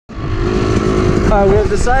We have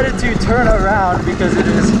decided to turn around because it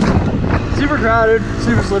is super crowded,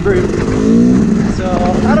 super slippery. So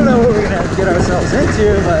I don't know what we're gonna get ourselves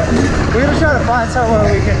into, but we're gonna try to find somewhere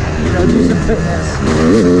we can, you know, do some fitness.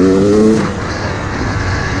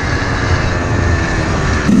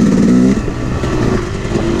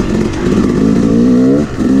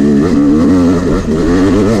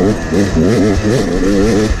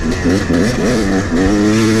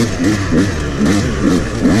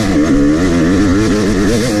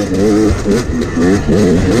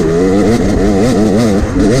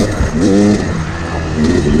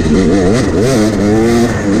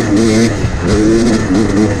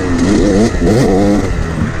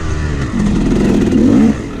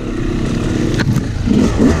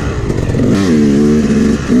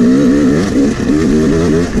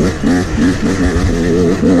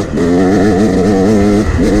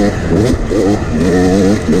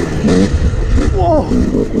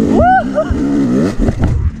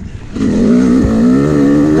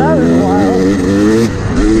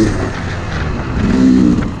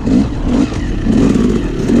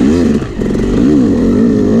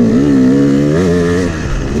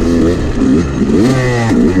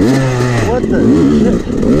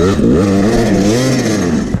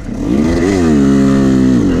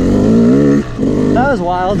 That was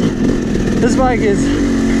wild. This bike is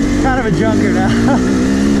kind of a junker now.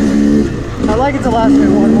 I'd like it to last me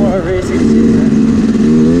one more racing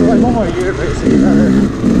season. Or like one more year of racing, rather.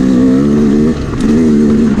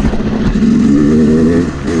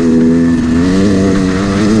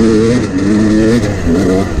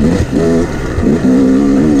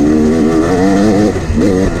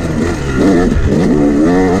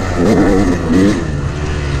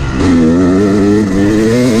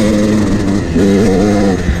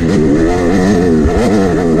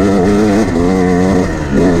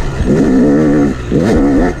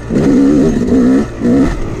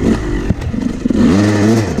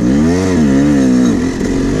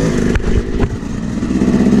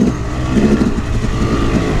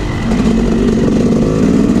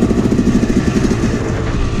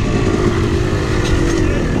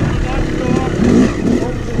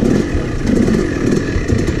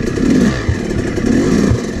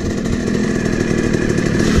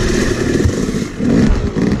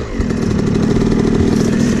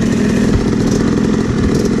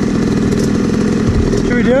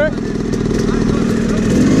 we do it?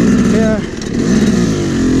 Yeah.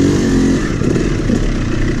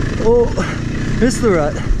 Oh, missed the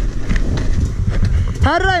rut.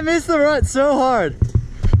 How did I miss the rut so hard?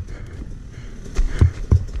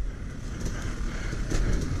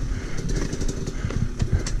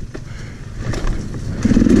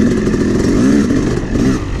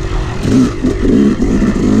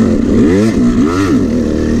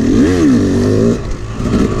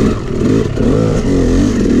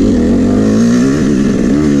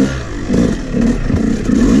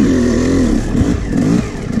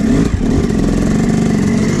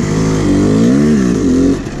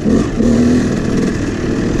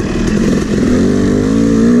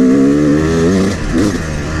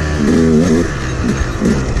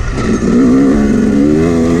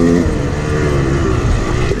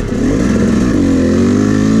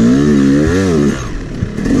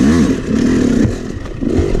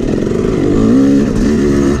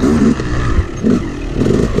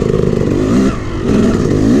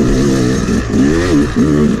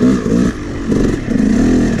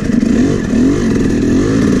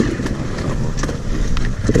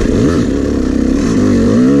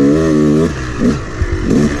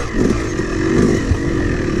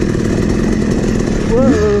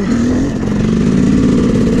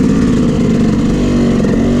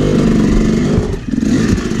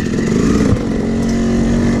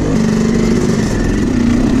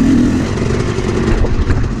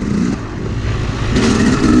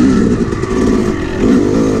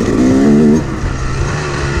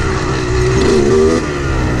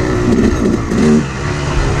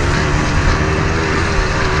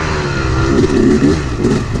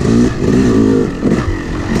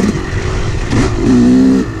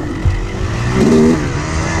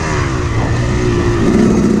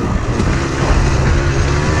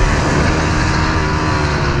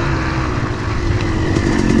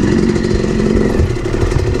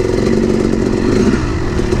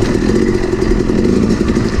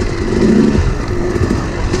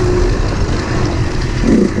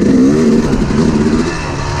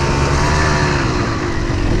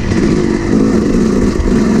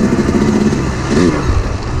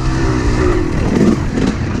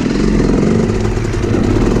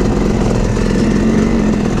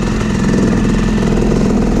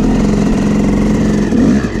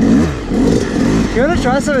 You want to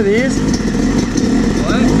try some of these?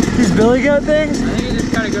 What? These billy goat things? I think it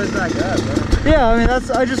just kind of goes back up, bro. Yeah, I mean,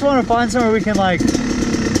 I just want to find somewhere we can, like,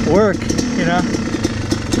 work, you know?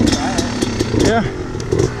 Yeah.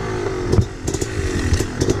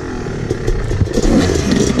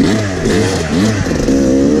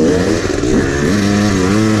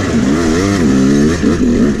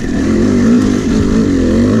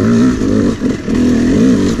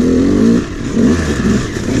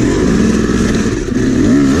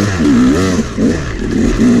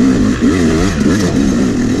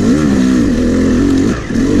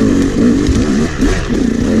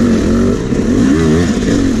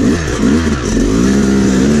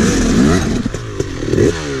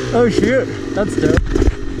 Oh shoot, that's dope.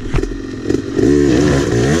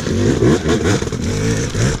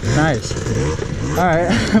 Nice.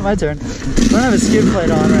 Alright, my turn. I don't have a skid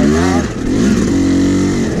plate on right now,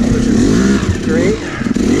 which is great.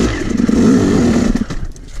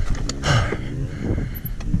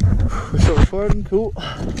 We're still recording, cool.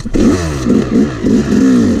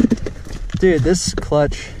 Dude, this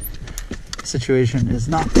clutch situation is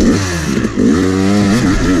not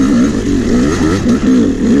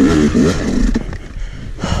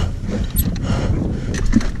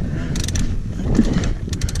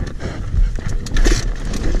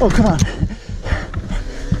oh, come on.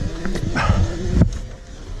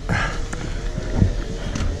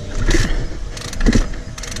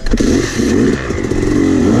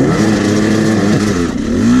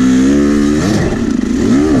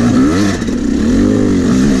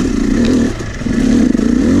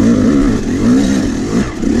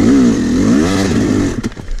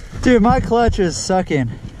 Dude, my clutch is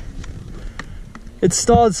sucking. It's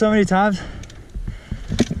stalled so many times.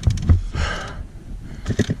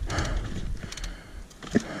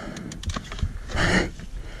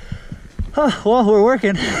 Oh, well, we're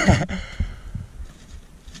working. It's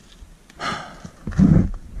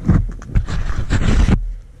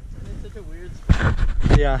such a weird spot.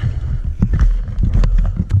 Yeah.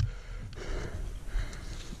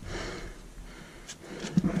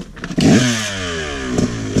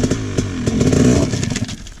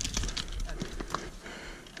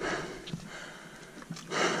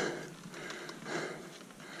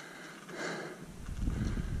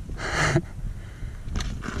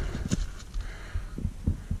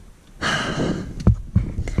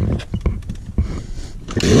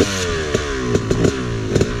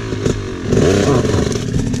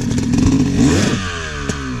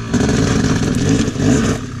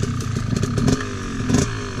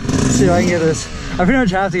 See if I can get this. I pretty much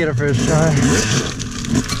have to get it first try.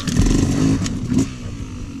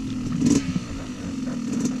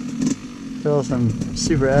 Feel some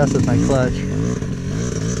super ass with my clutch.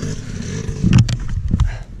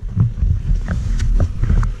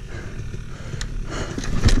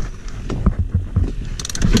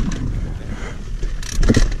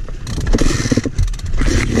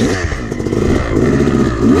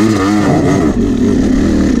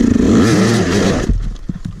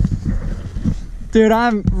 Dude,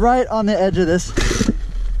 I'm right on the edge of this.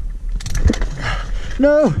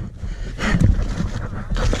 No!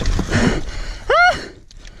 Ah!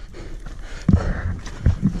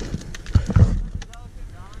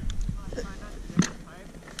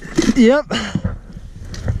 Yep.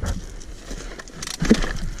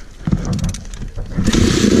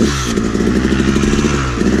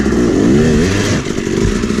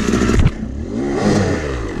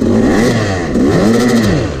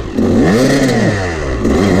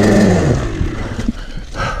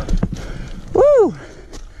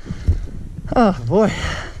 Oh boy.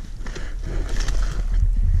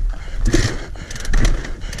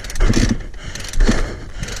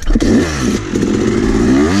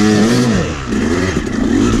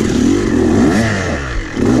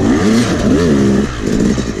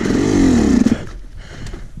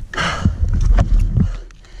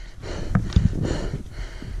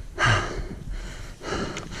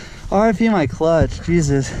 RIP my clutch,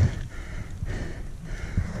 Jesus.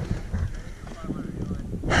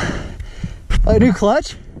 A new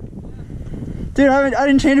clutch? Dude, I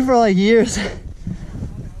didn't change it for like years.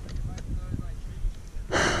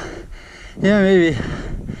 Yeah, maybe.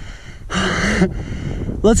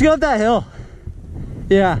 Let's go up that hill.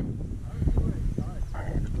 Yeah.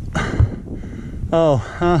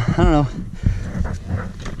 Oh, I don't know.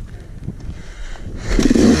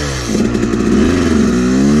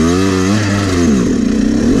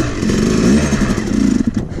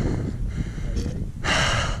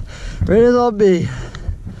 Ready as I'll be.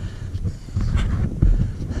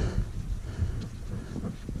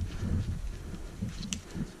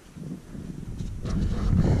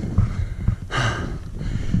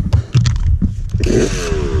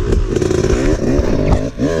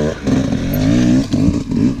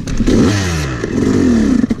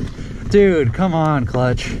 Dude, come on,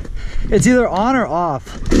 clutch. It's either on or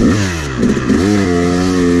off.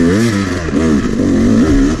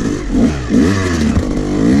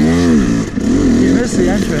 You missed the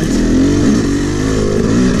entrance.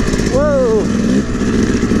 Whoa!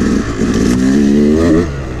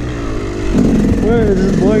 Where is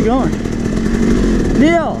this boy going?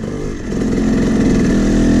 Neil!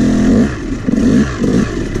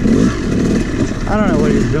 I don't know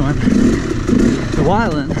what he's doing. It's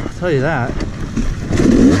wildin', I'll tell you that.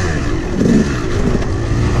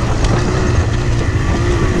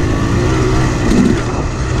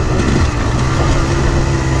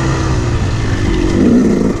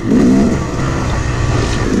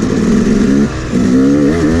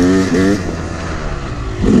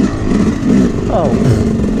 Oh,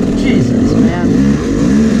 Jesus, man.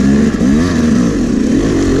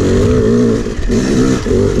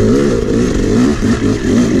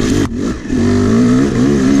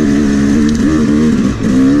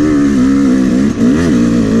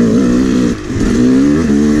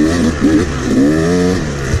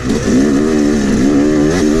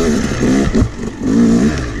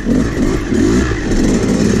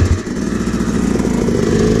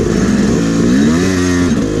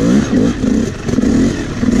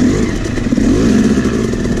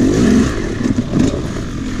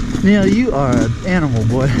 Neil, you are an animal,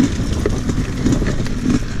 boy.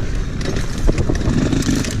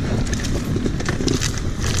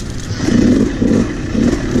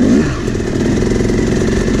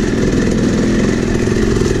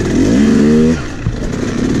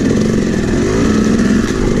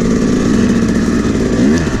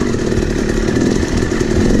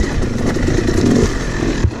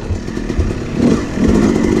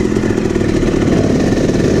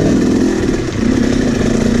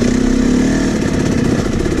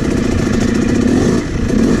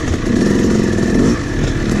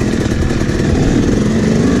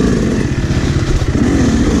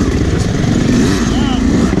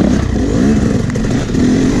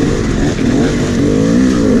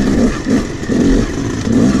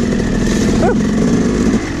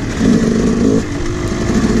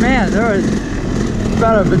 Man, there was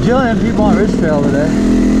about a bajillion people on Ridge Trail today.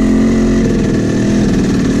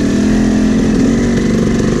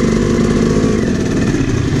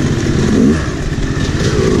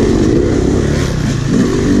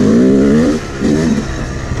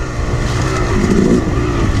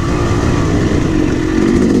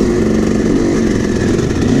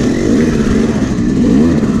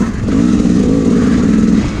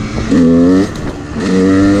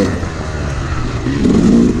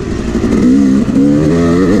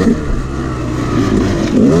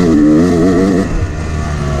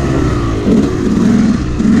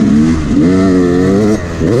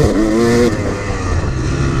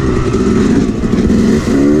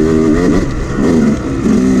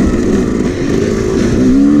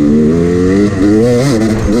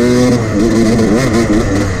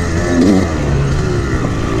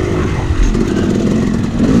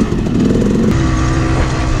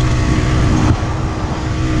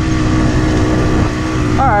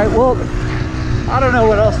 Well, I don't know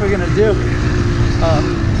what else we're gonna do.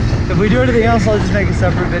 If we do anything else, I'll just make a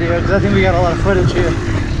separate video because I think we got a lot of footage here.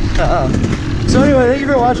 So anyway, thank you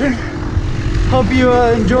for watching. Hope you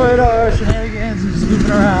enjoyed our shenanigans and just goofing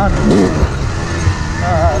around.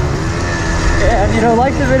 And you know,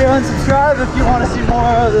 like the video and subscribe if you want to see more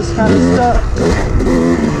of this kind of stuff.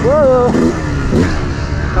 Whoa!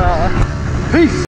 Peace!